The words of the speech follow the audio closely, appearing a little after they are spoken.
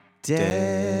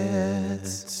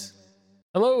Dads.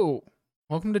 Hello,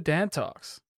 welcome to Dad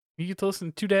Talks. You get to listen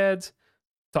to two dads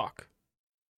talk.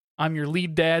 I'm your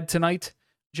lead dad tonight,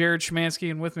 Jared Schmansky,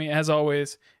 and with me, as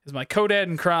always, is my co-dad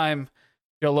in crime,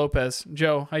 Joe Lopez.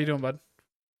 Joe, how you doing, bud?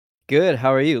 Good.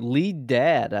 How are you? Lead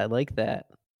dad. I like that.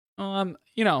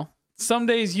 Some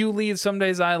days you lead, some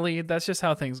days I lead. That's just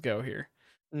how things go here.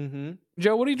 Mm-hmm.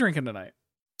 Joe, what are you drinking tonight?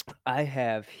 I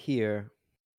have here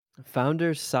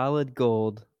Founder's Solid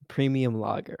Gold Premium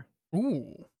Lager.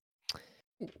 Ooh,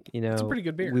 You that's a know, pretty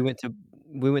good beer. we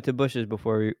went to Bush's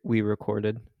before we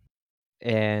recorded,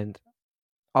 and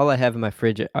all I have in my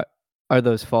fridge are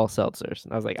those fall seltzers.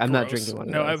 And I was like, I'm not Gross. drinking one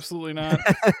of No, those. absolutely not.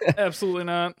 Absolutely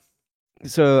not.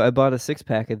 So I bought a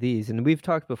 6-pack of these, and we've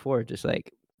talked before, just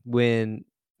like when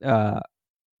uh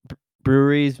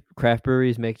craft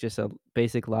breweries make just a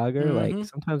basic lager, like Mm-hmm.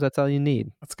 sometimes that's all you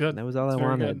need. That's good. And that was all That's I very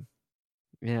wanted.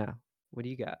 good. Yeah. What do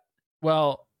you got?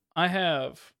 Well, I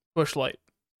have Busch Light.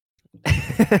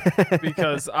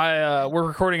 Because we're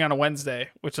recording on a Wednesday,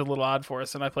 which is a little odd for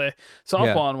us, and I play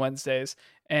softball on Wednesdays.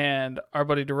 And our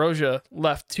buddy DeRosia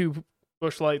left 2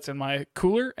 Busch Lights in my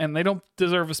cooler, and they don't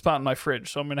deserve a spot in my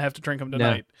fridge, so I'm gonna have to drink them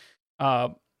tonight.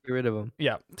 Get rid of them.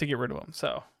 Yeah, to get rid of them.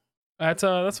 So that's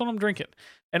what I'm drinking.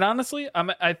 And honestly,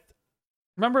 I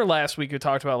remember last week we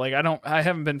talked about like I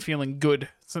haven't been feeling good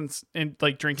since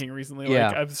drinking recently. Yeah.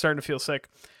 Like I'm starting to feel sick.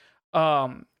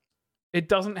 It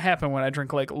doesn't happen when I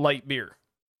drink like light beer.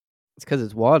 It's because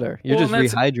it's water. You're Well, just and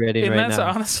that's- rehydrating And right that's now.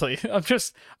 honestly, I'm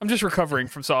just recovering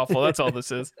from softball. That's all this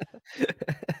is.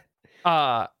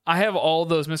 I have all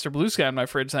those Mr. Blue Sky in my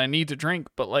fridge that I need to drink,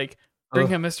 but like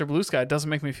drinking a Mr. Blue Sky doesn't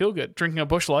make me feel good. Drinking a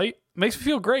Busch Light makes me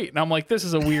feel great. And I'm like, this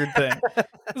is a weird thing.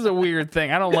 This is a weird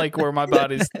thing. I don't like where my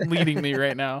body's leading me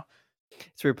right now.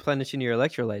 It's replenishing your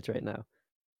electrolytes right now.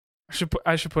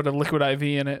 I should put a liquid IV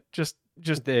in it. Just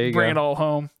There you bring go. it all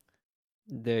home.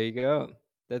 There you go.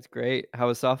 That's great. How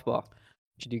was softball?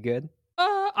 Did you do good?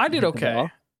 I did hit the okay. ball?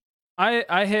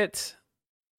 I hit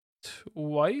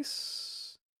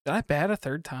twice. Did I bat a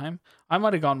third time? I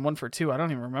might have gone 1 for 2. I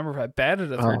don't even remember if I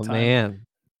batted a third time. Man.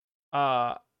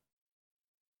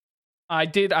 I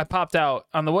did. I popped out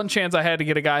on the one chance I had to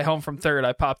get a guy home from third.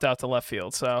 I popped out to left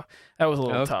field, so that was a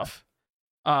little tough.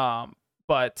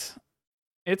 But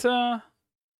it's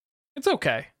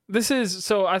okay. This is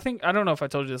so. I don't know if I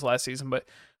told you this last season, but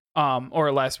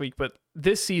or last week, but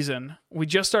this season we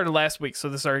just started last week, so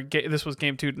this was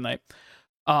game 2 tonight.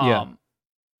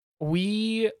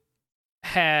 We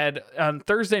had on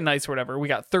Thursday nights or whatever, we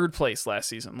got 3rd place last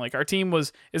season. Like our team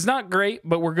is not great,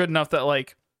 but we're good enough that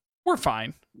like we're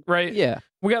fine, right? Yeah.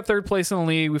 We got 3rd place in the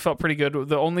league. We felt pretty good.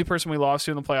 The only person we lost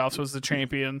to in the playoffs was the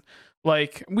champion.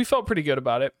 Like we felt pretty good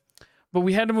about it. But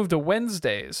we had to move to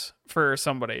Wednesdays for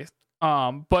somebody.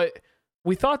 But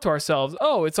we thought to ourselves,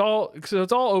 oh, it's all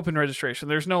open registration.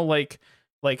 There's no like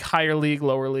higher league,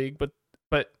 lower league, but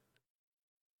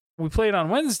we played on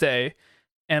Wednesday.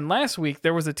 And last week,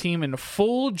 there was a team in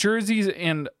full jerseys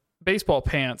and baseball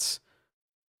pants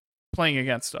playing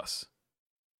against us.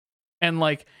 And,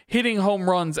 like, hitting home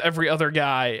runs every other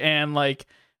guy. And, like,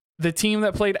 the team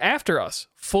that played after us,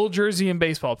 full jersey and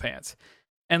baseball pants.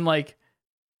 And, like,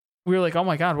 we were like, oh,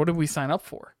 my God, what did we sign up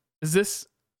for? Is this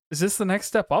the next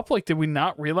step up? Like, did we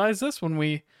not realize this when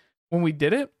we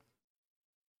did it?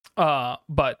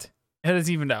 But it has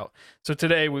evened out. So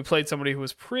today we played somebody who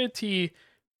was pretty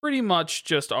much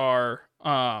just our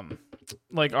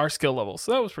our skill level.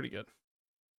 So that was pretty good.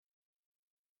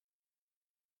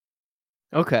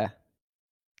 Okay.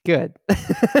 Good.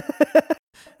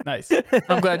 Nice.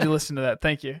 I'm glad you listened to that.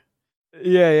 Thank you.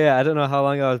 Yeah. I don't know how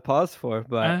long I was paused for,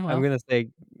 but well. I'm gonna say,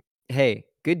 hey,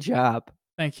 good job.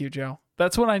 Thank you, Joe.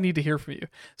 That's what I need to hear from you.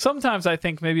 Sometimes I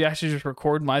think maybe I should just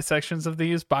record my sections of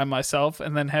these by myself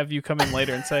and then have you come in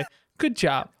later and say, good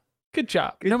job. Good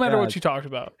job. No matter what you talked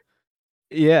about.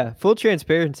 Yeah, full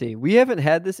transparency. We haven't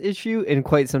had this issue in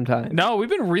quite some time. No, we've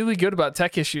been really good about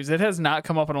tech issues. It has not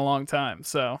come up in a long time.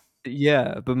 So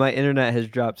yeah, but my internet has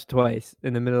dropped twice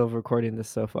in the middle of recording this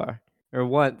so far, or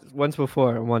once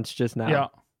before and once just now. Yeah.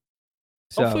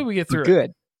 So, hopefully we get through good.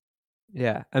 It.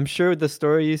 Yeah, I'm sure the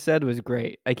story you said was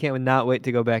great. I can't not wait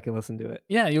to go back and listen to it.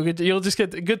 Yeah, you'll just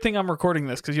get. Good thing I'm recording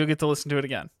this because you'll get to listen to it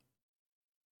again.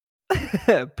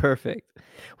 Perfect.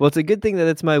 Well, it's a good thing that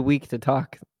it's my week to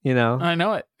talk. You know. I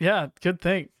know it. Yeah, good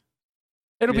thing.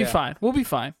 It'll be fine. We'll be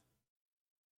fine.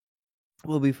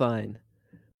 We'll be fine.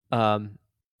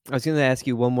 I was going to ask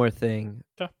you one more thing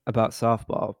about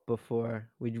softball before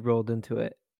we rolled into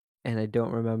it, and I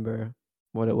don't remember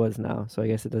what it was now, so I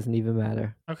guess it doesn't even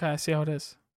matter. Okay, I see how it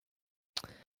is.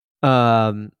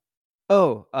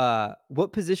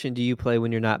 What position do you play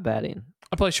when you're not batting?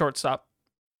 I play shortstop.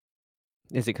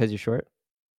 Is it because you're short?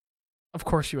 Of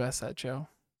course you asked that, Joe.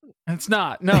 It's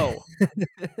not. No. It's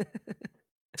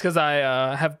because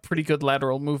I have pretty good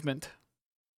lateral movement.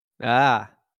 Ah.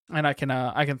 And I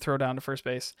can throw down to first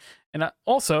base. And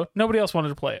also, nobody else wanted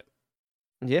to play it.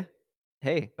 Yeah.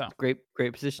 Hey, So. great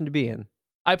position to be in.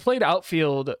 I played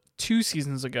outfield 2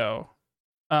 seasons ago.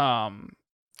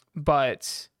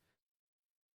 But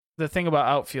the thing about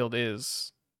outfield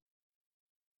is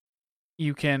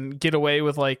you can get away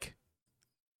with like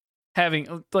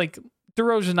having like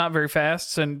DeRozan's not very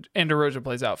fast and DeRozan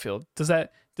plays outfield. Does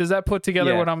that put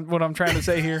together what I'm trying to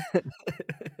say here?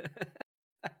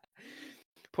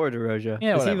 Poor DeRozan.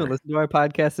 Yeah, does he even listen to our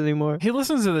podcast anymore? He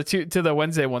listens to the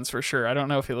Wednesday ones for sure. I don't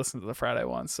know if he listens to the Friday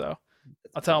ones, so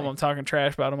I'll tell him I'm talking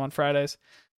trash about him on Fridays.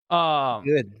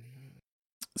 Good.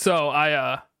 So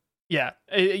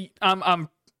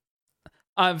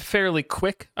I'm fairly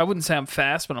quick. I wouldn't say I'm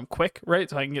fast, but I'm quick, right?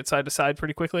 So I can get side to side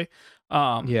pretty quickly.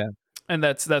 Yeah. And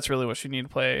that's really what you need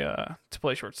to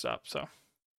play shortstop. So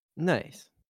nice.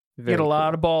 Get a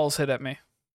lot of balls hit at me.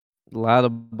 A lot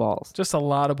of balls. Just a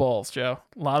lot of balls, Joe.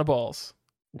 A lot of balls.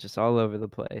 Just all over the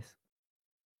place.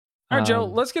 All right, Joe,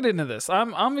 let's get into this.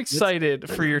 I'm excited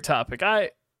for your topic.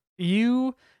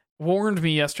 You warned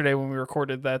me yesterday when we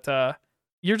recorded that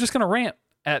you're just gonna rant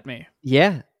at me.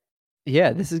 Yeah.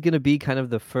 Yeah, this is gonna be kind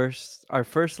of our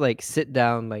first like sit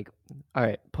down, like, all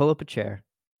right, pull up a chair,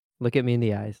 look at me in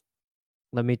the eyes.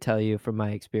 Let me tell you from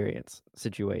my experience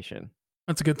situation.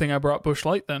 That's a good thing I brought Busch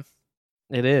Light then.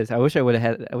 It is. I wish I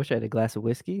had a glass of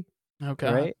whiskey.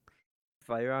 Okay. Right?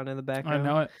 Fire on in the background. I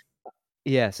know it.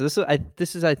 Yeah, so this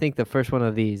is I think the first one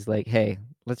of these, like, hey,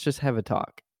 let's just have a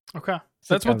talk. Okay.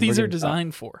 That's what these are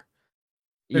designed for.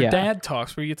 They're dad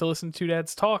talks where you get to listen to two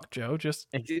dads talk, Joe. Just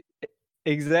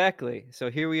exactly. So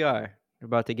here we are. We're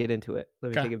about to get into it.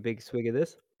 Let me take a big swig of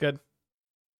this. Good.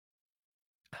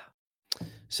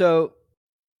 So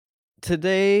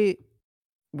today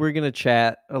we're going to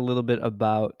chat a little bit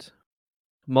about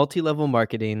multi-level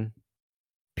marketing,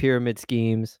 pyramid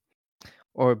schemes,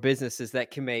 or businesses that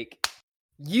can make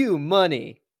you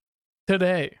money.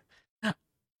 Today.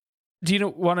 Do you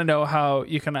want to know how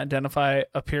you can identify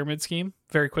a pyramid scheme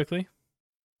very quickly?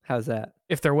 How's that?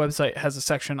 If their website has a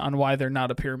section on why they're not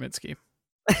a pyramid scheme.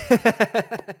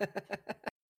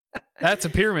 That's a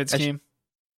pyramid scheme.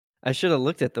 I should have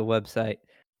looked at the website.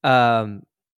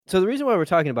 So the reason why we're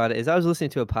talking about it is I was listening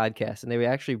to a podcast and they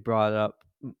actually brought up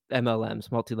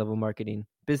MLMs, multi-level marketing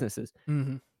businesses.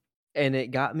 Mm-hmm. And it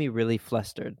got me really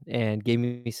flustered and gave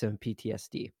me some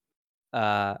PTSD.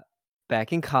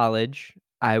 Back in college,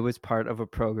 I was part of a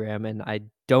program, and I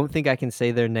don't think I can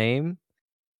say their name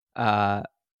because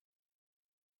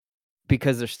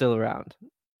they're still around.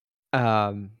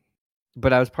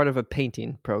 But I was part of a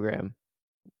painting program.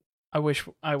 I wish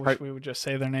we would just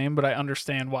say their name, but I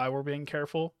understand why we're being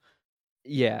careful.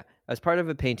 Yeah, I was part of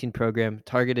a painting program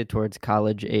targeted towards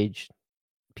college-age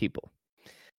people.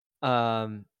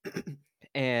 And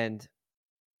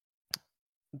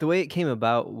the way it came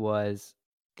about was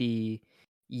the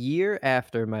year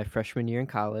after my freshman year in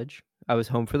college. I was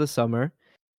home for the summer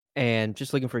and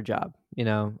just looking for a job. You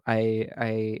know, I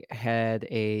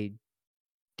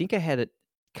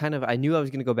knew I was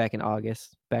going to go back in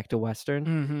August, back to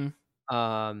Western.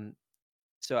 Mm-hmm.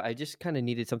 So I just kind of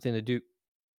needed something to do.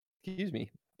 Excuse me.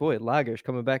 Boy, lager's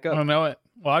coming back up. I know it.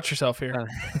 Watch yourself here.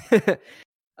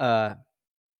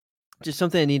 Just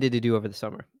something I needed to do over the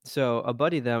summer. So a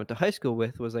buddy that I went to high school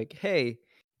with was like, hey,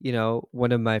 you know,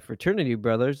 one of my fraternity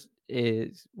brothers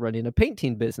is running a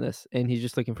painting business and he's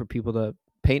just looking for people to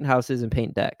paint houses and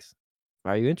paint decks.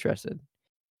 Are you interested?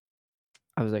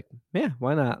 I was like, yeah,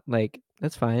 why not? Like,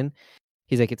 that's fine.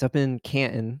 He's like, it's up in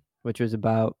Canton, which was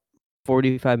about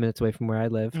 45 minutes away from where I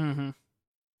live.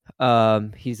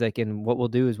 Mm-hmm. He's like, and what we'll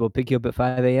do is we'll pick you up at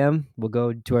 5 a.m. We'll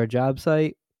go to our job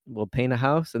site. We'll paint a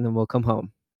house and then we'll come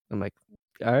home. I'm like,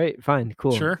 all right, fine,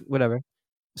 cool, sure, whatever.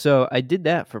 So I did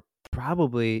that for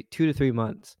probably 2 to 3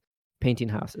 months, painting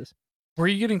houses. Were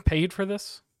you getting paid for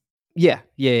this? Yeah.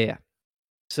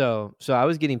 So I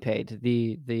was getting paid.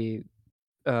 The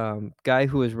guy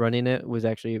who was running it was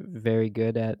actually very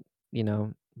good at, you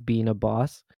know, being a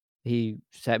boss. He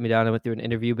sat me down and went through an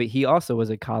interview, but he also was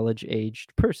a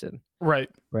college-aged person. Right?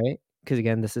 Because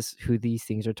again, this is who these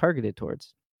things are targeted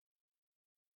towards.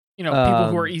 You know,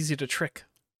 people who are easy to trick.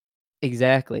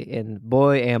 Exactly, and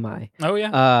boy, am I. Oh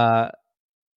yeah.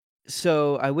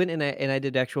 So I went and I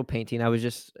did actual painting. I was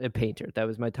just a painter. That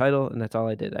was my title, and that's all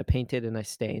I did. I painted and I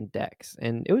stained decks,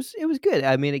 and it was good.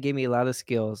 I mean, it gave me a lot of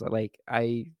skills. Like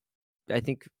I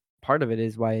think part of it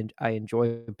is why I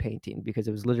enjoy painting because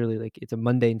it was literally like it's a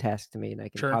mundane task to me, and I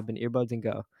can Sure. pop in earbuds and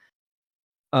go.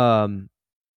 Um,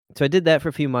 so I did that for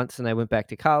a few months, and I went back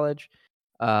to college.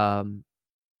 Um,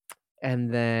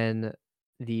 and then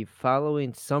the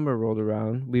following summer rolled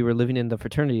around. We were living in the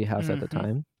fraternity house at the Mhm.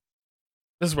 time.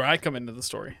 This is where I come into the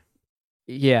story.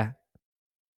 Yeah,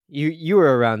 you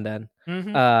were around then.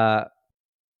 Mhm.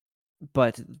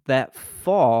 But that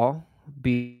fall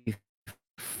before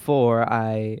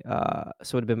so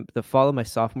it would have been the fall of my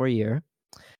sophomore year,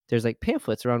 there's, like,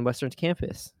 pamphlets around Western's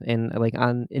campus and, like,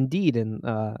 on Indeed and,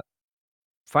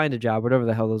 Find a Job, whatever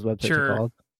the hell those websites are Sure.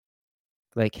 called.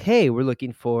 Like, "Hey, we're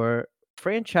looking for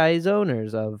franchise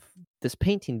owners of this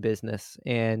painting business,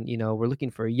 and, we're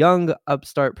looking for young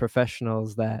upstart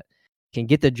professionals that can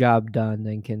get the job done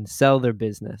and can sell their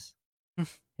business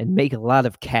and make a lot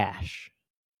of cash."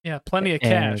 Yeah, plenty of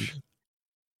And cash.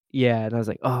 yeah, and I was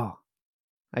like, "Oh,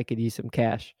 I could use some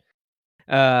cash."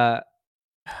 Uh,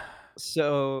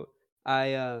 so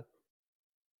I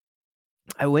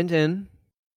went in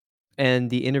and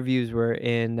the interviews were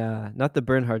in, not the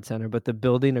Bernhard Center, but the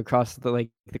building across the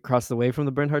way from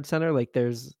the Bernhard Center, like, I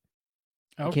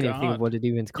Oh can't even think of god. what it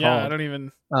even's Yeah, I called. don't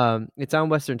even It's on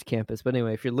Western's campus, but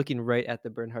anyway, if you're looking right at the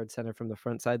Bernhard Center from the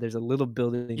front side, there's a little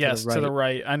building to the Yes, to the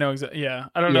right. right. I know yeah.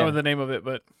 I don't know Yeah, the name of it,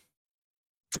 but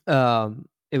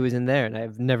it was in there, and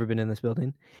I've never been in this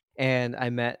building, and I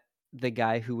met the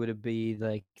guy who would be,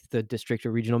 like, the district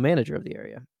or regional manager of the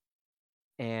area.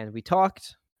 And we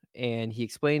talked, and he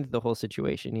explained the whole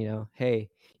situation, "Hey,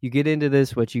 you get into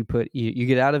this what you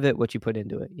get out of it what you put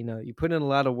into it, you put in a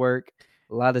lot of work,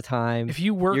 a lot of time, if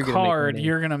you work you're gonna make hard, money."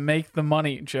 you're going to make the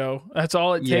money, Joe. That's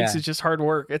all it takes Yeah, is just hard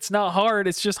work. It's not hard,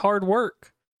 it's just hard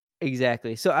work.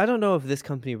 exactly. So I don't know if this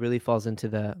company really falls into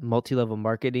the multi-level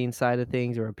marketing side of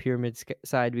things or a pyramid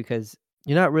side because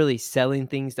you're not really selling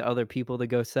things to other people to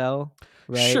go sell,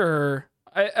 right? Sure.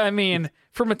 I It's mean,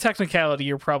 from a technicality,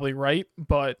 you're probably right,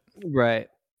 but right.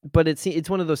 But it's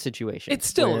one of those situations it's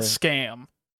still a where scam.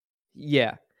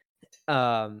 yeah.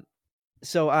 Um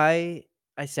So I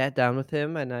sat down with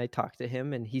him and I talked to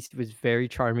him and was very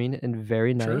charming and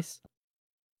very Sure. nice.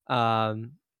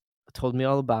 Um, Told me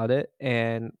all about it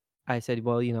and I said,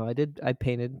 "Well, I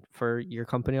painted for your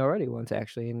company already once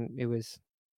actually, and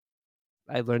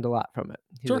I learned a lot from it."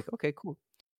 He's Sure. like, "Okay, cool."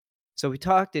 So we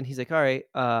talked and he's like, "All right,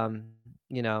 I'll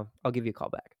give you a call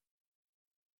back."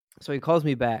 So he calls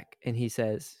me back and he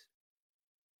says,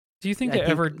 Do you think I they think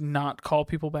ever not call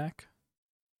people back?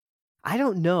 I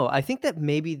don't know. I think that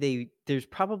maybe there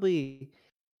probably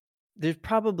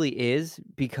is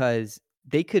because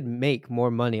they could make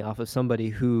more money off of somebody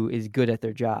who is good at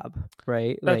their job,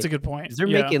 right? That's a Like, good point. 'cause they're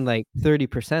Yeah. making, like,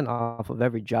 30% off of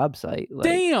every job site, like,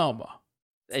 Damn.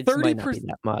 it might not be 30%.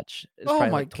 that much. It's Oh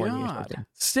probably, my like, 20 or god. something.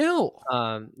 Still.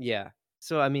 Yeah.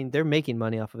 So, I mean, they're making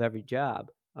money off of every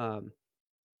job.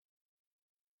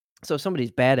 So if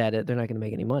somebody's bad at it, they're not gonna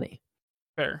make any money.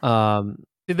 Fair. Um,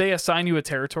 Did they assign you a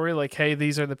territory like, "Hey,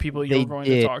 these are the people you're they going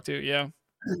to did. talk to?" Yeah.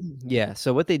 Yeah,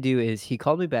 so what they do is he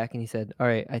called me back and he said,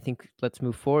 "Alright, I think let's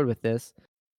move forward with this,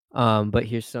 but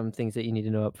here's some things that you need to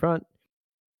know up front.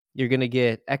 You're gonna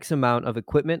get X amount of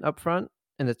equipment up front,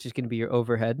 and that's just gonna be your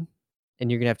overhead, and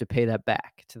you're gonna have to pay that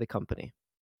back to the company.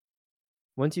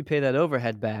 Once you pay that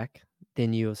overhead back,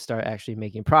 then you'll start actually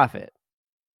making profit.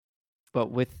 But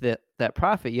with that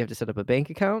profit, you have to set up a bank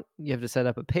account, you have to set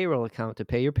up a payroll account to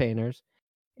pay your painters,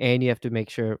 and you have to make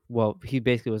sure." Well, he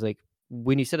basically was like,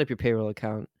 "When you set up your payroll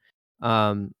account,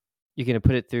 um, you're gonna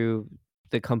put it through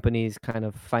the company's kind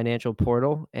of financial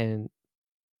portal, and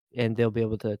they'll be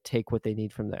able to take what they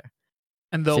need from there."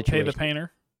 And they'll pay the Situation.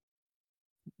 painter?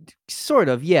 Sort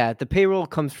of, yeah. The payroll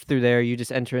comes through there. You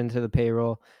just enter into the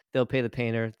payroll. They'll pay the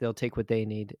painter. They'll take what they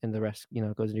need, and the rest,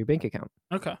 goes in your bank account.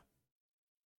 Okay.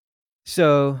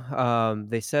 So,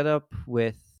 they set up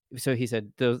with. So he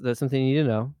said, "That's something you need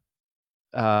to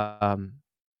know.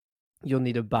 You'll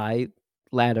need to buy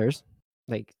ladders.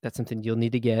 Like that's something you'll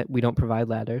need to get. We don't provide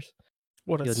ladders.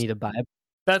 What You'll is need to buy a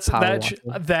That's power washer."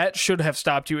 that should have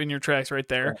stopped you in your tracks right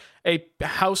there. Right. A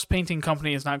house painting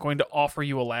company is not going to offer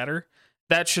you a ladder.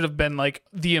 That should have been like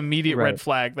the immediate Right. red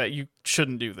flag that you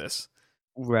shouldn't do this.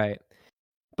 Right.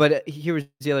 But here was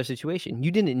the other situation. You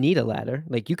didn't need a ladder.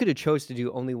 Like you could have chose to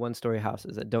do only one-story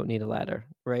houses that don't need a ladder,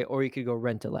 right? Or you could go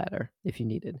rent a ladder if you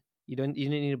needed. You didn't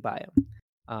need to buy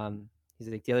them. He's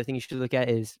like, the other thing you should look at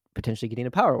is potentially getting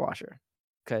a power washer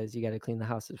because you got to clean the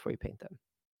houses before you paint them.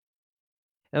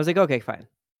 And I was like, okay, fine.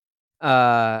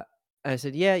 I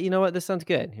said, yeah, you know what? This sounds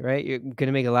good, right? You're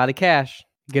gonna make a lot of cash.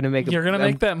 You're gonna I'm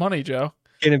make that money, Joe.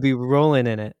 gonna be rolling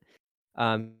in it.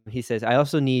 He says, I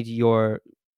also need your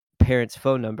parents'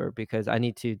 phone number because I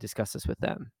need to discuss this with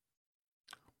them."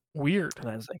 Weird. And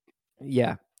I was like,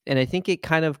 "Yeah." And I think it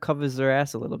kind of covers their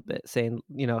ass a little bit saying,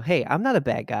 "Hey, I'm not a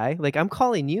bad guy. Like, I'm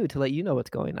calling you to let you know what's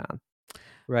going on."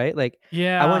 Right? Like,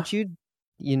 I Yeah. want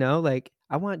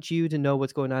I want you to know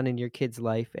what's going on in your kid's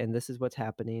life, and this is what's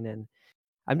happening, and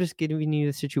I'm just giving you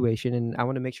the situation, and I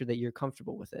wanna make sure that you're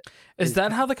comfortable with it. Is Is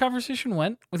that ki how the conversation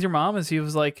went with your mom? As he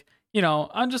was like,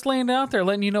 I'm just laying it out there,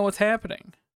 letting you know what's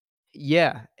happening.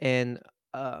 Yeah, and,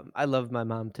 I love my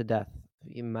mom to death.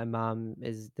 My mom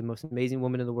is the most amazing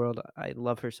woman in the world. I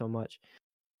love her so much.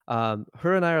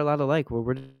 Her and I are a lot alike where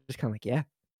we're just kinda like, "Yeah,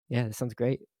 yeah, this sounds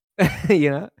great."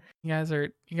 You know? You guys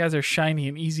are shiny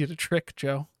and easy to trick,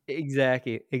 Joe.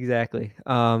 Exactly, exactly.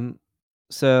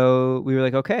 So we were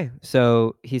like, "Okay."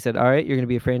 So he said, "Alright, you're gonna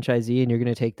be a franchisee, and you're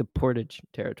gonna take the Portage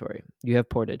territory. You have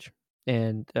Portage,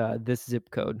 and, this zip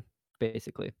code,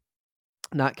 basically."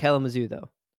 Not Kalamazoo, though.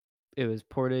 It was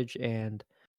Portage and,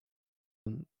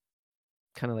 um,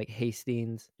 kinda like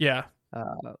Hastings, Yeah.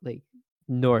 like,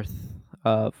 north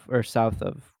of or south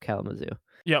of Kalamazoo.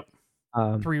 Yep.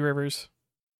 Um, 3 Rivers.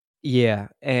 yeah,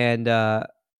 and, I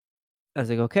was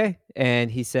like, "Okay."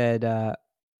 And he said,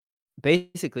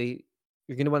 basically,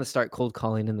 you're gonna wanna start cold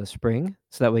calling in the spring,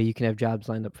 so that way you can have jobs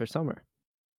lined up for summer.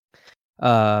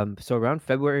 So around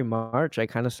February, March, I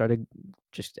kinda started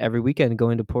just every weekend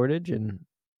going to Portage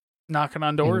Knocking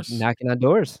on and doors. knocking on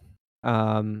doors.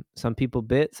 Some people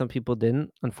bit, some people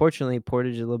didn't. Unfortunately,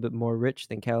 Portage is a little bit more rich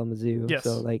than Kalamazoo,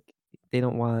 so, Yes. like, they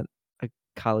don't want a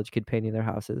college kid painting their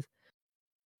houses.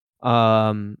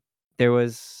 Um, there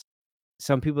was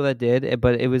some people that did,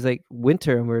 but it was, like,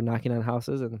 winter, and we were knocking on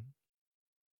houses and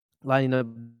lining up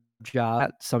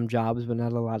some jobs, but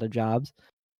not a lot of jobs.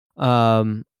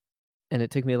 Um, and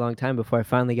it took me a long time before I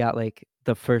finally got, like,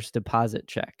 the first deposit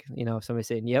check, somebody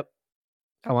saying, "Yep,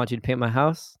 I want you to paint my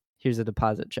house. Here's a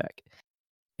deposit check."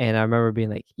 And I remember being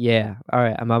like, "Yeah,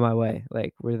 alright, I'm on my way,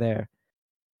 like, we're there."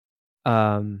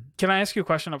 Um Can I ask you a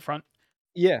question up front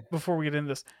Yeah. before we get into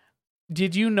this?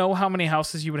 Did you know how many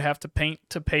houses you would have to paint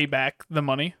to pay back the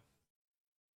money?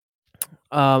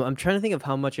 I'm trying to think of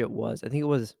how much it was. I think it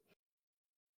was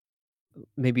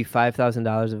maybe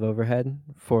 $5,000 of overhead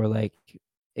for, like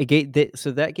it gave th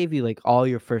so that gave you, like, all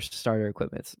your first starter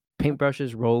equipments,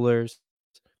 paintbrushes, rollers,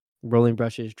 rolling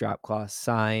brushes, drop cloths,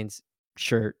 signs,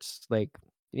 shirts, like,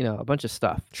 a bunch of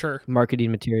stuff, Sure.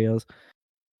 marketing materials.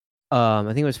 I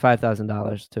think it was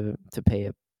 $5,000 to pay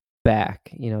it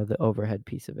back, the overhead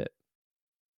piece of it.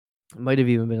 It might have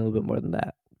even been a little bit more than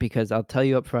that because I'll tell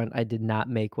you up front, I did not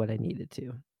make what I needed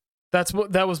to.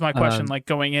 That was my question, Um, like,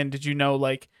 going in, did you know,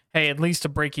 like, "Hey, at least to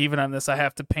break even on this, I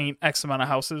have to paint X amount of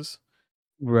houses?"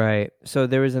 right. So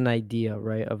there was an idea,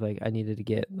 right, of like I needed to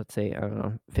get, let's say, I don't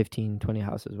know, 15, 20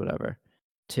 houses, whatever,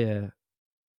 to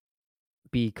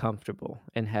be comfortable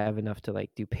and have enough to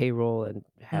like do payroll and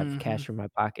have Mhm. cash in my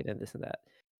pocket and this and that.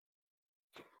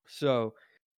 So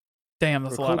Damn,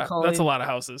 we're that's a lot cold of that's a calling. lot of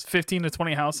houses. 15 to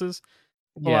 20 houses?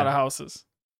 A lot Yeah. of houses.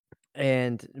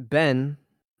 And Ben,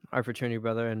 our fraternity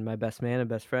brother and my best man and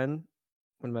best friend,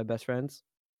 one of my best friends,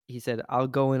 he said, "I'll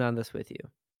go in on this with you.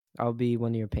 I'll be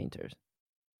one of your painters."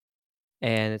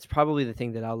 And it's probably the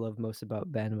thing that I love most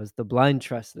about Ben was the blind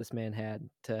trust this man had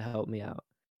to help me out.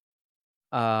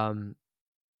 Um,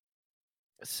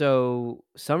 so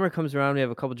summer comes around, we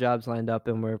have a couple jobs lined up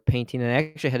and we're painting, and I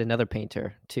actually had another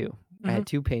painter too. I Mhm. had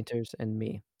 2 painters and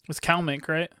me. It's CalMake,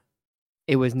 right?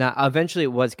 It was not eventually it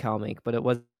was Calmake, but it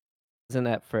wasn't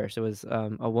at first. It was,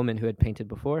 a woman who had painted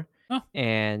before, Oh,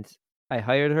 and I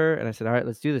hired her and I said, "Alright,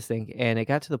 let's do this thing." And it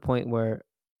got to the point where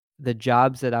the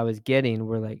jobs that I was getting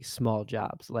were, like, small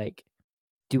jobs, like,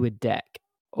 do a deck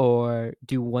or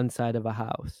do one side of a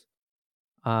house.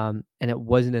 And it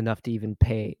wasn't enough to even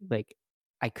pay, like,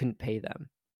 I couldn't pay them.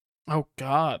 oh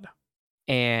god.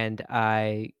 And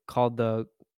I called the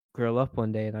girl up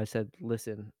one day and I said,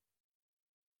 "Listen,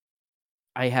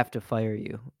 I have to fire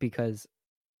you because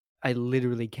I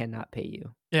literally cannot pay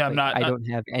you. Yeah, I'm Like, not I don't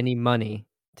have any money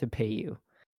to pay you."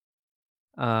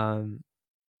 Um,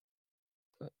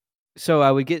 so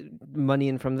I would get money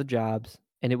in from the jobs,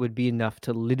 and it would be enough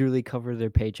to literally cover their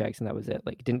paychecks, and that was it.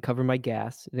 Like, it didn't cover my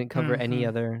gas, it didn't cover any Mhm.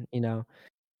 other,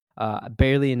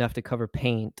 barely enough to cover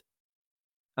paint.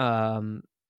 Um,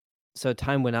 so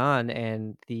time went on,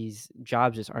 and these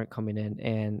jobs just aren't coming in,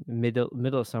 and middle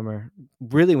of summer,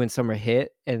 really when summer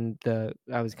hit and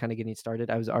I was kinda getting started,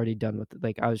 I was already done with it,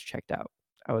 like, I was checked out.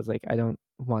 I was like, "I don't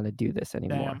wanna do this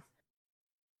Damn. anymore."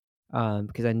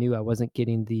 Because I knew I wasn't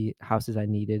getting the houses I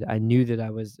needed. I knew that I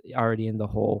was already in the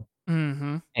hole,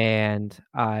 Mhm. and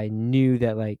I knew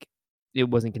that, like, it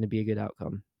wasn't gonna be a good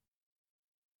outcome.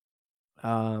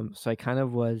 So I kind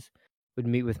of was would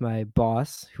meet with my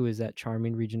boss, who is that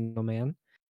charming regional man,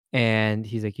 and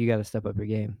he's like, "You gotta step up your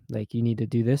game. Like, you need to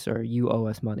do this or you owe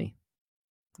us money."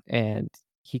 And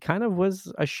he kind of was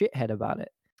a shithead about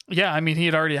it. Yeah, I mean, he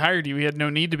had already hired you. He had no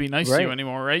need to be nice to you Right.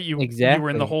 anymore, right? You were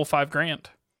in the Exactly. whole $5,000.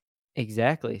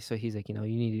 Exactly. So he's like, "You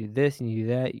need to do this, you need to do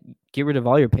that. Get rid of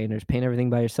all your painters, paint everything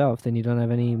by yourself, then you don't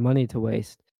have any money to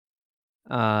waste."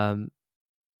 Um,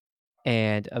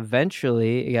 and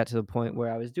eventually it got to the point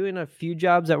where I was doing a few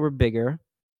jobs that were bigger,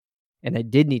 and I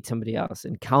did need somebody else,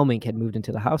 and Calmink had moved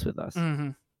into the house with us.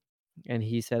 Mhm. And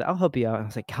he said, "I'll help you out." And I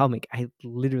was like, "Calmink, I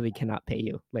literally cannot pay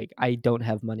you. Like, I don't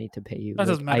have money to pay you." That Like,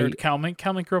 doesn't matter to Calmink.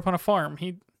 Calmink grew up on a farm.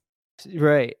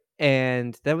 right.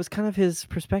 And that was kind of his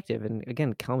perspective. And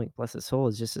again, Calmink, bless his soul,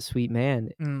 is just a sweet man.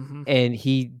 Mhm. And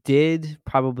he did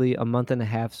probably a month and a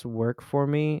half's work for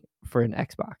me for an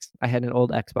Xbox. I had an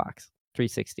old Xbox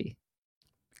 360.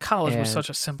 College was And such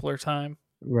a simpler time.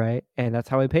 right. And that's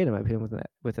how I paid him. I paid him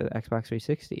with an Xbox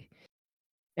 360.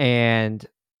 And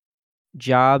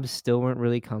jobs still weren't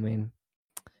really coming.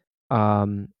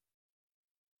 Um,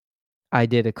 I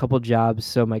did a couple jobs.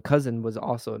 So my cousin was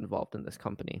also involved in this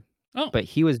company, Oh, but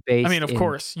he was I mean, based of in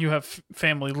course, you have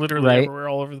family literally right. everywhere,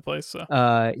 all over the place. So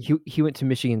He went to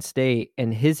Michigan State,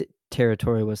 and his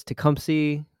territory was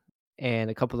Tecumseh and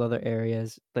a couple other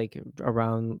areas, like,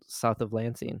 around south of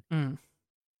Lansing, mm.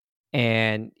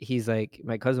 and he's like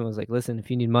my cousin was like, "Listen, if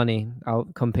you need money, I'll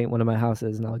come paint one of my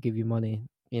houses, and I'll give you money,"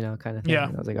 kinda thing, Yeah,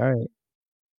 and I was like, "Alright."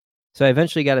 So I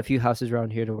eventually got a few houses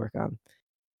around here to work on,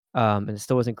 and it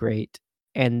still wasn't great,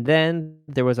 and then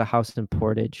there was a house in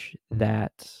Portage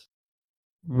that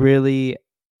really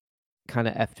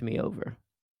kinda effed me over,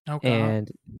 oh god,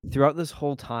 and throughout this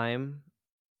whole time,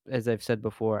 as I've said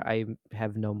before, I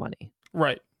have no money.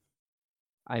 right.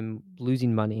 I'm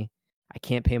losing money. I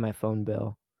can't pay my phone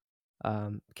bill.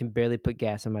 Can barely put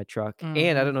gas in my truck,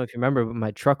 and I Mhm. don't know if you remember, but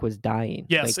my truck was dying.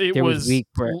 Yes, Like, it there was was weeks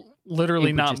where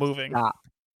literally it would not just moving. stop.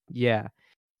 Yeah,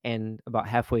 and about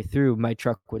halfway through, my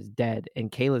truck was dead,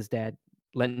 and Kayla's dad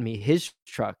lent me his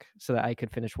truck so that I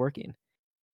could finish working.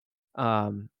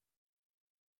 Um,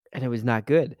 and it was not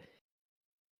good.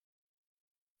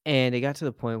 And it got to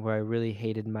the point where I really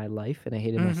hated my life, and I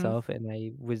hated Mhm. myself, and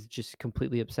I was just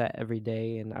completely upset every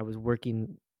day, and I was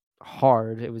working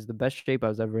hard. It was the best shape I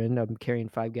was ever in. I'm carrying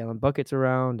 5-gallon buckets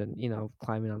around and,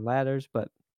 climbing on ladders,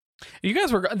 but You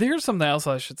guys were. Here's something else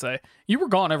I should say. You were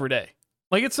gone every day.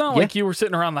 Like it's not yeah. like you were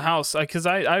sitting around the house. Because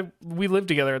we lived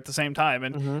together at the same time,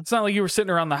 and Mhm. it's not like you were sitting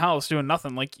around the house doing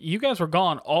nothing. Like you guys were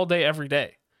gone all day, every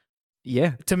day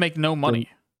Yeah. to make no To money.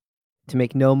 to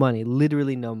make no money,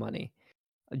 literally no money,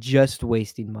 just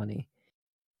wasting money.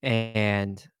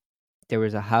 And there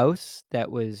was a house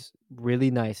that was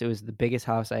really nice. It was the biggest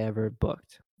house I ever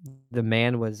booked. The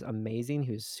man was amazing.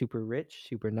 He was super rich,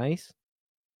 super nice.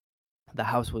 The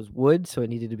house was wood, so it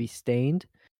needed to be stained,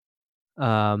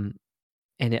 um,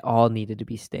 and it all needed to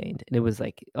be stained, and it was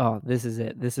like, "Oh, this is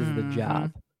it. This is the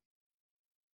job." Mhm.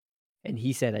 And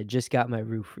he said, "I just got my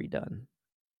roof redone."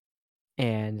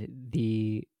 And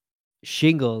the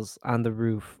shingles on the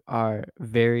roof are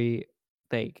very,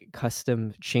 like,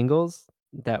 custom shingles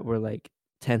that were, like,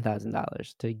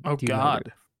 $10,000 to Oh do my God.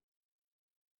 roof.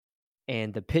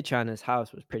 And the pitch on his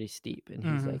house was pretty steep, and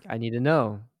he's Mhm. like, "I need to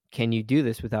know, can you do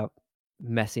this without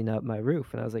messing up my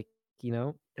roof?" And I was like,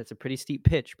 That's a pretty steep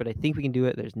pitch, but I think we can do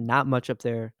it. There's not much up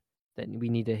there that we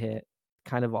need to hit,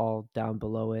 kind of all down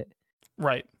below it."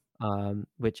 Right.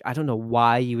 Which I don't know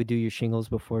why you would do your shingles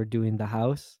before doing the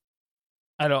house.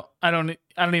 I don't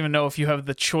even know if you have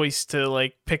the choice to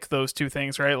like pick those two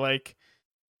things, right? Like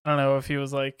I don't know if he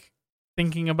was like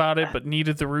thinking about it but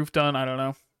needed the roof done. I don't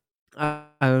know. I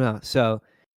don't know. So,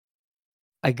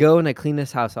 I go and I clean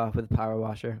this house off with a power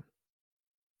washer,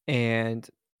 and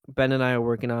Ben and I are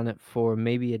working on it for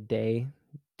maybe a day,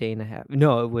 day and a half.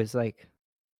 No, it was, like,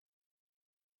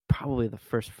 probably the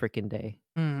first freaking day,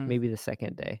 Mhm. maybe the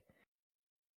second day.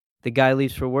 The guy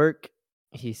leaves for work,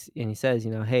 he says,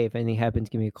 "Hey, if anything happens,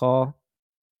 give me a call."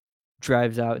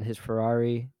 Drives out in his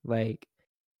Ferrari, like,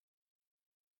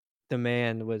 the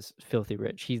man was filthy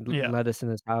rich. He Yeah. let us in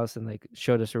his house and, like,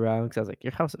 showed us around because I was like,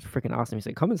 "Your house is freaking awesome." He's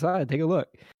like, "Come inside, take a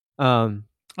look." Um,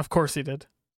 Of course he did.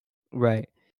 right,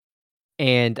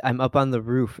 and I'm up on the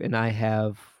roof, and I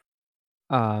have,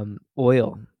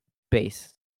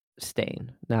 oil-based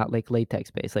stain, not, like,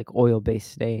 latex-based, like,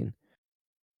 oil-based stain,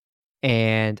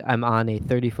 and I'm on a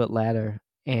 30-foot ladder,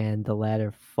 and the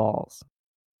ladder falls,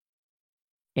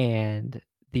 and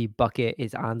the bucket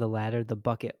is on the ladder. The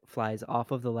bucket flies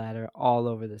off of the ladder all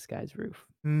over this guy's roof,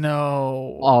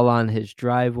 No. all on his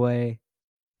driveway,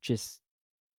 just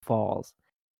falls,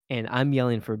 and I'm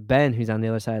yelling for Ben, who's on the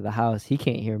other side of the house. He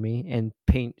can't hear me, and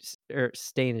paint or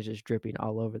stain is just dripping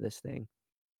all over this thing.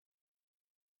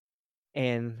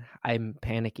 And I'm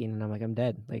panicking, and I'm like, "I'm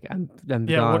dead. Like, I'm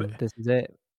Yeah, what gone. This is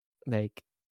it. Like,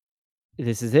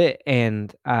 this is it."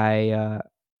 And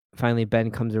finally,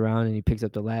 Ben comes around, and he picks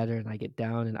up the ladder, and I get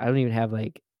down, and I don't even have,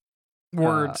 like,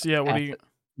 words? Yeah, what do you acid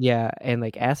yeah, and,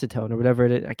 like, acetone or whatever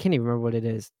it is. I can't even remember what it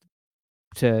is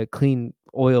to clean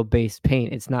oil-based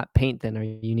paint. It's not paint thinner,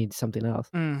 you need something else.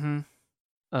 Mhm.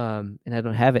 And I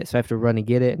don't have it, so I have to run and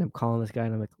get it, and I'm calling this guy,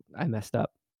 and I'm like, "I messed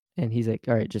up." And he's like,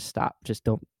 "Alright, just stop. Just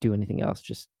don't do anything else.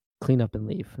 Just clean up and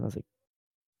leave." And I was like,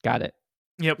 "Got it."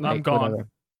 Yep, I'm Like, gone. whatever.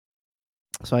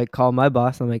 So I call my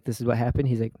boss, and I'm like, "This is what happened."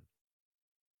 He's like,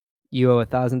 "You owe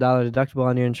 $1,000 deductible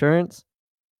on your insurance,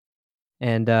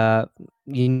 and,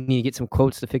 you need to get some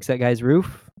quotes to fix that guy's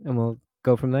roof, and we'll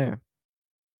go from there."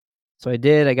 So I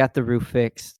did, I got the roof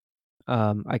fixed.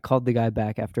 I called the guy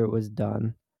back after it was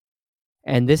done,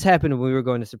 and this happened when we were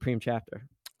going to Supreme Chapter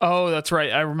Oh, that's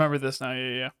right. I remember this now. Yeah,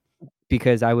 yeah.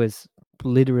 because I was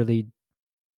literally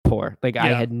poor. Like, I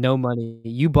Yeah. had no money.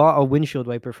 You bought a windshield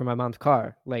wiper for my mom's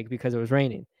car, like, because it was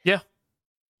raining. Yeah.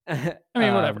 I mean,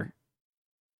 Um, whatever.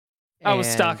 I was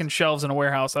and stocking shelves in a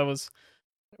warehouse.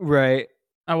 right.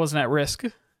 I wasn't at risk.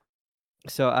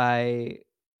 So I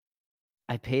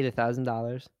paid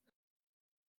 $1,000,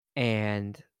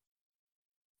 and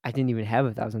I didn't even have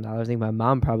 $1,000. I think my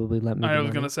mom probably lent me the I was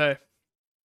gonna money, say.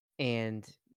 and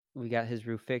we got his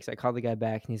roof fixed. I called the guy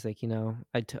back, and he's like,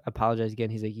 I apologize again.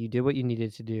 He's like, "You did what you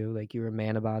needed to do. Like, you were a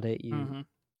man about it. You Mhm.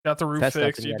 Got the roof fessed up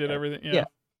fixed. and You got did that." everything. Yeah. Yeah.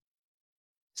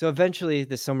 So eventually,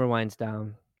 the summer winds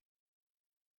down.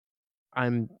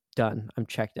 I'm done. I'm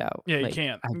checked out. Yeah, Like,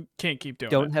 I you can't keep doing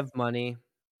it. don't have money,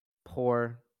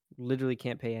 poor, literally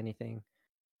can't pay anything,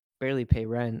 barely pay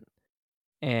rent,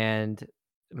 and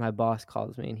my boss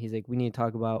calls me, and he's like, "We need to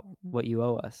talk about what you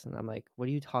owe us." And I'm like, "What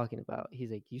are you talking about?"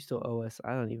 He's like, "You still owe us."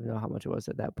 I don't even know how much it was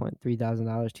at that point,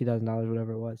 $3,000, $2,000,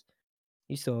 whatever it was.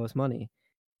 "You still owe us money."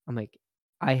 I'm like,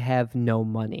 "I have no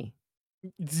money.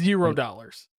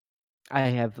 $0. Like, I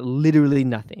have literally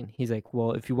nothing." He's like,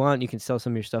 "Well, if you want, you can sell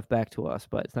some of your stuff back to us,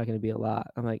 but it's not gonna be a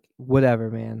lot." I'm like, "Whatever,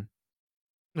 man.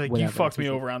 Like, you Whatever." fucked me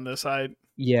He's like, over on this. I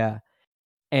 "Yeah."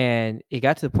 And it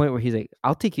got to the point where he's like,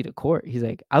 "I'll take you to court." He's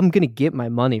like, "I'm gonna get my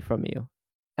money from you."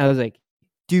 And I was like,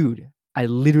 "Dude, I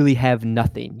literally have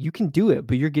nothing. You can do it,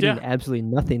 but you're getting Yeah. absolutely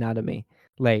nothing out of me."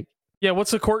 Like, Yeah,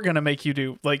 what's the court gonna make you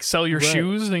do? Like, sell your right.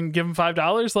 shoes and give them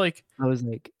 $5? Like, I was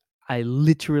like, "I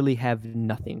literally have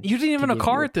nothing you didn't to even a give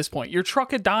car you." at this point. Your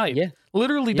truck had died. Yeah,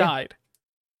 Literally yeah. died.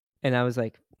 And I was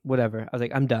like, "Whatever." I was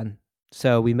like, "I'm done."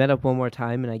 So we met up one more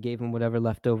time, and I gave him whatever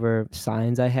leftover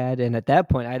signs I had, and at that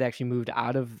point, I'd actually moved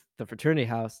out of the fraternity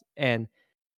house, and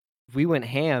we went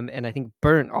ham and I think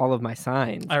burnt all of my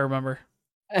signs. I remember.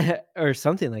 Or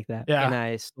something like that, and Yeah.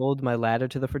 I sold my ladder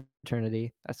to the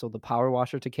fraternity, I sold the power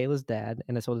washer to Kayla's dad,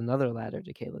 and I sold another ladder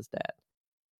to Kayla's dad,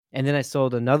 and then I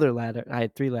sold another ladder. I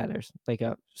had 3 ladders, like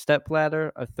a step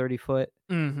ladder, a 30-foot,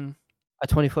 Mhm. a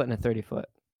 20-foot, and a 30-foot,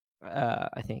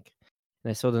 I think, and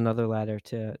I sold another ladder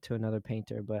to another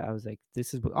painter, but I was like,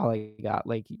 "This is all I got."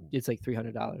 Like, it's like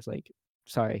 $300, like,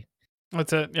 sorry.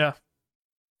 That's it. Yeah.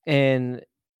 And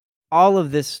all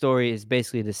of this story is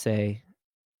basically to say,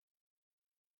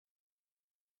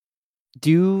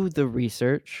 do the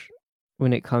research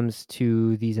when it comes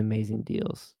to these amazing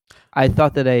deals. I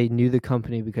thought that I knew the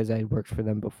company because I worked for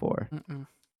them before, Mm-mm.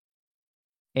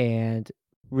 and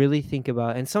really think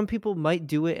about, and some people might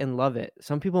do it and love it.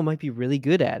 Some people might be really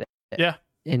good at it Yeah.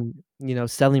 and,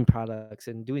 selling products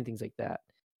and doing things like that,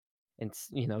 and,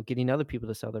 getting other people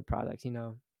to sell their products.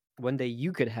 One day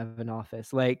you could have an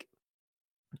office. Like,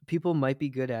 people might be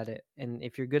good at it, and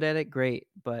if you're good at it, great,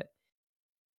 but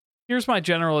Here's my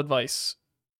general advice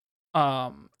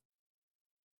um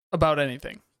about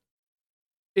anything.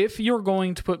 If you're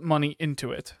going to put money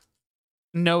into it,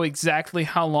 know exactly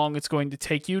how long it's going to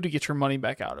take you to get your money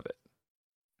back out of it.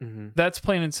 Mhm. That's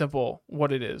plain and simple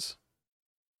what it is.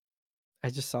 I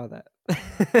just saw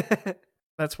that.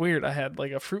 That's weird. I had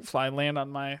like a fruit fly land on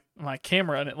my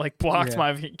camera and it like blocked Yeah.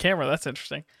 my camera. That's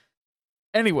interesting.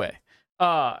 Anyway,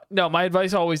 no, my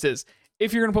advice always is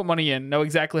if you're going to put money in, know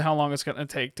exactly how long it's going to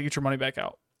take to get your money back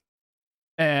out.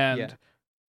 And Yeah.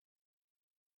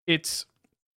 it's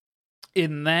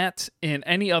in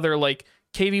any other, like,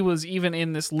 Katie was even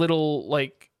in this little,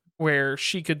 like, where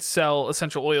she could sell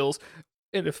essential oils,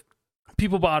 and if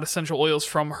people bought essential oils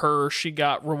from her, she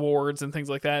got rewards and things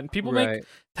like that, and people make Right.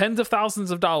 tens of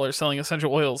thousands of dollars selling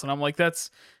essential oils, and I'm like,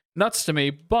 that's nuts to me.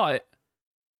 But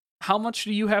how much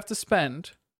do you have to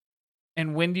spend,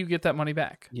 and when do you get that money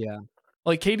back? Yeah.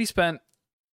 Like, Katie spent,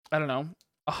 I don't know,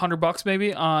 $100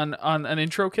 maybe on an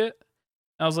intro kit.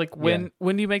 And I was like, when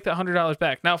do you make that $100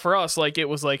 back? Now for us, like it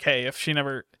was like, hey, if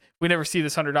we never see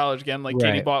this $100 again. Like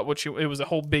Katie Right. bought it was a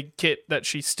whole big kit that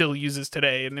she still uses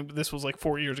today, and this was like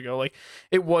 4 years ago. Like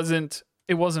it wasn't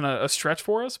a stretch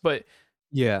for us, but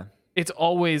Yeah. it's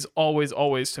always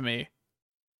to me,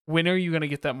 when are you going to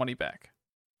get that money back?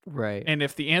 Right. And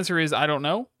if the answer is I don't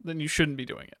know, then you shouldn't be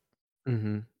doing it.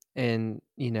 Mm-hmm. And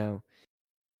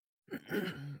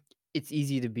it's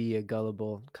easy to be a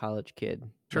gullible college kid,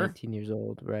 Sure. 19 years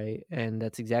old, right? And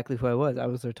that's exactly who I was. I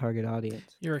was their target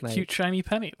audience. You're a Like, cute shiny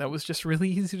penny. That was just really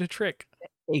easy to trick.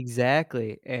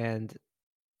 exactly. And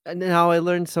now I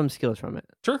learned some skills from it.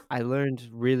 Sure. I learned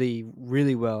really,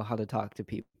 really well how to talk to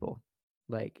people,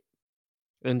 like,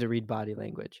 and to read body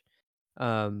language.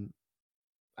 Um,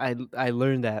 I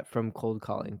learned that from cold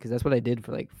calling because that's what I did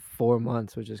for like 4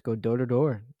 months, was just go door to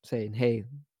door saying, "Hey,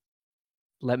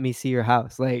 let me see your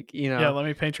house." Like, Yeah, let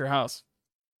me paint your house.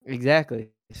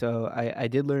 exactly. So I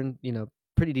did learn,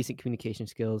 pretty decent communication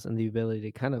skills and the ability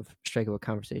to kind of strike up a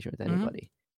conversation with Mhm.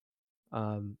 anybody.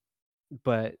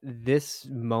 But this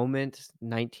moment,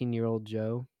 19-year-old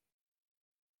Joe,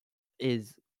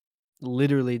 is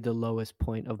literally the lowest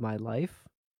point of my life.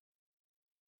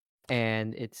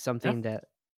 And it's Yeah. something that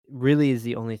really is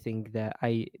the only thing that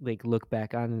I like look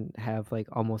back on and have like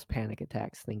almost panic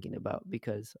attacks thinking about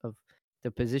because of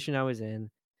the position I was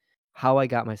in, how I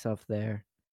got myself there,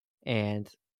 and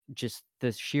just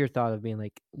the sheer thought of being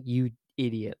like, "You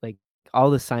idiot." Like all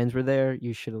the signs were there,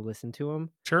 you should have listened to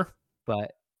them. Sure.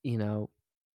 But,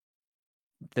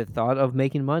 the thought of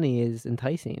making money is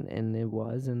enticing, and it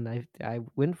was, and I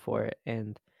went for it.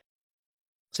 And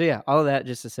so yeah, all of that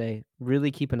just to say,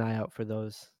 really keep an eye out for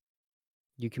those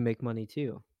you can make money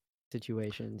too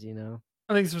situations.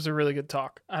 I think this was a really good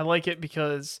talk. I like it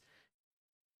because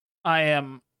I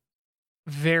am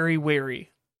very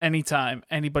wary anytime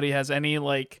anybody has any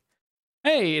like,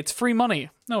 hey, it's free money.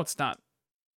 No, it's not.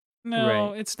 No,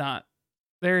 Right. it's not.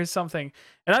 There is something.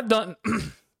 And I've done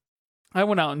I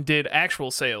went out and did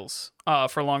actual sales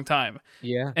for a long time.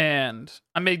 Yeah. And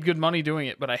I made good money doing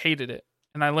it, but I hated it.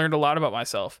 And I learned a lot about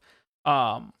myself.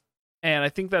 Um and I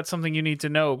think that's something you need to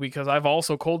know because I've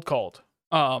also cold called.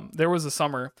 There was a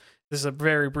summer. This is a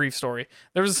very brief story.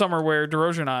 There was a summer where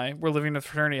DeRoja and I were living in a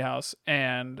fraternity house,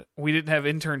 and we didn't have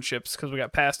internships because we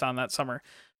got passed on that summer.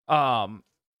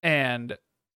 And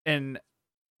an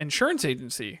insurance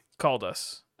agency called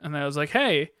us, and I was like,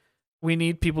 "Hey, we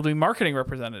need people to be marketing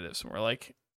representatives." And we're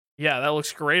like, "Yeah, that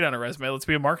looks great on a resume. Let's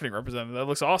be a marketing representative. That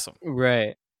looks awesome."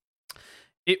 Right.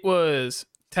 It was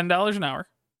 $10 an hour,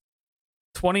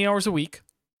 20 hours a week.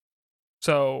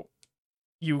 So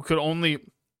you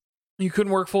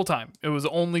couldn't work full time. It was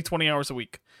only 20 hours a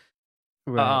week.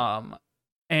 Right.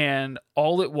 And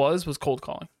all it was cold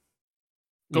calling.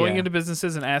 Going Yeah. into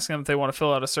businesses and asking them if they want to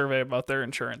fill out a survey about their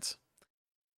insurance.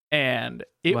 And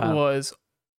it Wow. was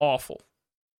awful.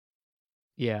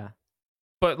 Yeah.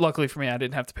 But luckily for me, I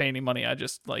didn't have to pay any money. I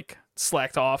just like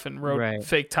slacked off and wrote Right.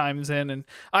 fake times in, and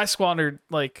I squandered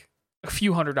like a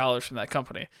few $100s from that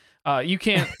company. You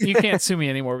can't sue me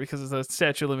anymore because of the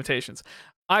statute of limitations.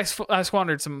 I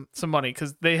squandered some money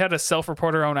because they had to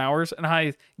self-report our own hours, and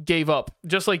I gave up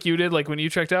just like you did. Like when you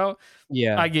checked out,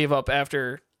 Yeah. I gave up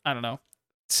after, I don't know,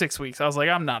 6 weeks. I was like,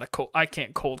 I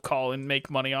can't cold call and make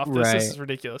money off this. This Right. is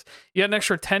ridiculous. You had an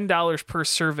extra $10 per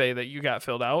survey that you got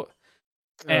filled out,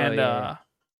 Oh, and yeah.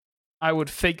 I would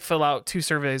fake fill out 2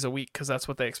 surveys a week because that's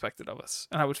what they expected of us,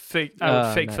 and I would fake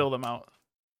Nice. fill them out.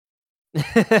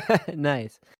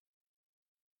 Nice.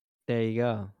 There you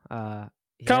go.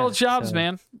 College Yeah. jobs, So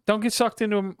man. Don't get sucked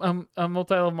into a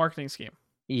multi-level marketing scheme.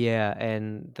 yeah,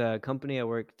 and the company I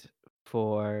worked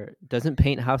for doesn't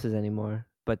paint houses anymore,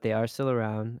 but they are still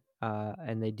around.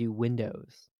 And they do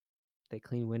windows. They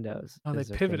clean windows Oh, they is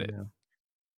their thing pivoted. now.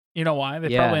 You know why?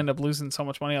 They probably Yeah, end up losing so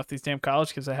much money off these damn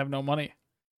college kids that have no money.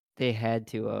 they had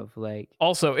to of like.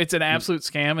 Also, it's an y- absolute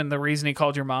scam, and the reason he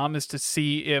called your mom is to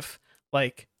see if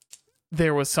like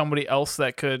there was somebody else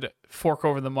that could fork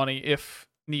over the money if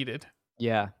needed.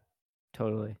 Yeah,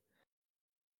 totally.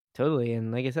 Totally,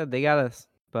 and like I said, they got us,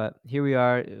 but here we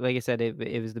are. Like I said,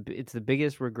 it's the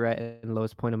biggest regret and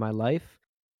lowest point of my life.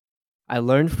 I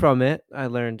learned from it. I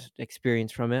learned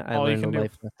experience from it. I All you learned the can do.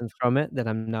 life lessons from it that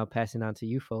I'm now passing on to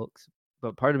you folks.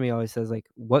 But part of me always says like,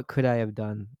 what could I have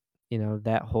done,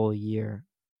 that whole year?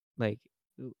 Like,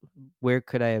 where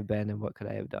could I have been and what could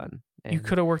I have done? You And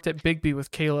could have worked at Bigby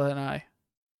with Kayla and I.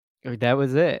 that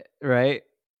was it, right?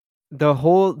 So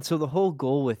the whole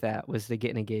goal with that was to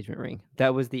get an engagement ring.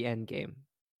 That was the end game.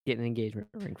 Get an engagement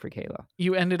ring for Kayla.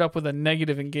 You ended up with a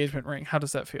negative engagement ring. How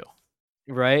does that feel?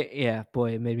 Right? Yeah,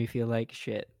 boy, it made me feel like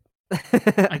shit.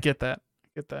 I get that.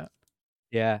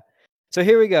 Yeah. So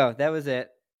here we go. That was it.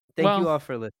 Thank you Well, all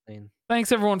for listening.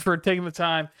 thanks everyone for taking the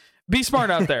time. Be smart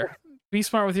out there. Be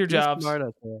smart with your Be jobs. smart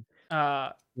out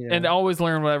there. And always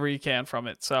learn whatever you can from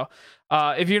it. So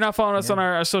if you're not following us on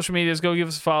our social medias, go give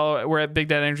us a follow. We're at Big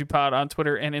Dad Energy Pod on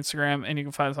Twitter and Instagram, and you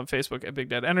can find us on Facebook at Big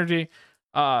Dad Energy.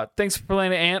 Thanks for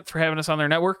Planet Ant for having us on their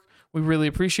network. We really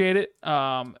appreciate it.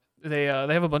 They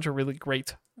have a bunch of really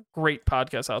great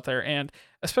podcasts out there, and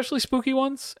especially spooky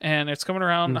ones. And it's coming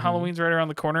around. Mm-hmm. Halloween's right around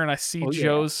the corner, and I see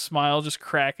Joe's smile just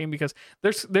cracking because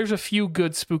there's a few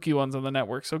good spooky ones on the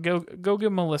network. So go give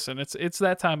them a listen. It's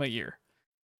that time of year.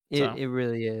 It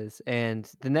really is. And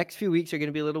the next few weeks are going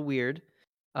to be a little weird,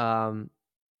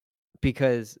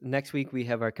 because next week we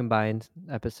have our combined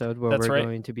episode where we're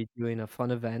going to be doing a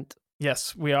fun event.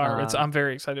 Yes, we are. I'm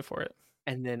very excited for it.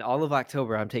 And then all of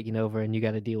October, I'm taking over, and you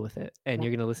got to deal with it. And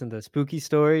you're going to listen to spooky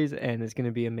stories, and it's going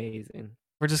to be amazing.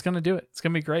 We're just going to do it. It's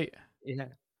going to be great. Yeah.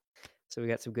 So we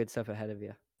got some good stuff ahead of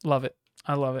you. Love it.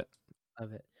 I love it.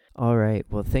 Love it. All right.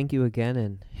 Well, thank you again.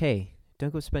 And hey,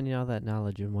 don't go spending all that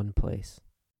knowledge in one place.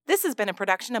 This has been a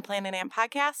production of Planet Ant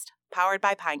Podcast, powered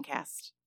by Pinecast.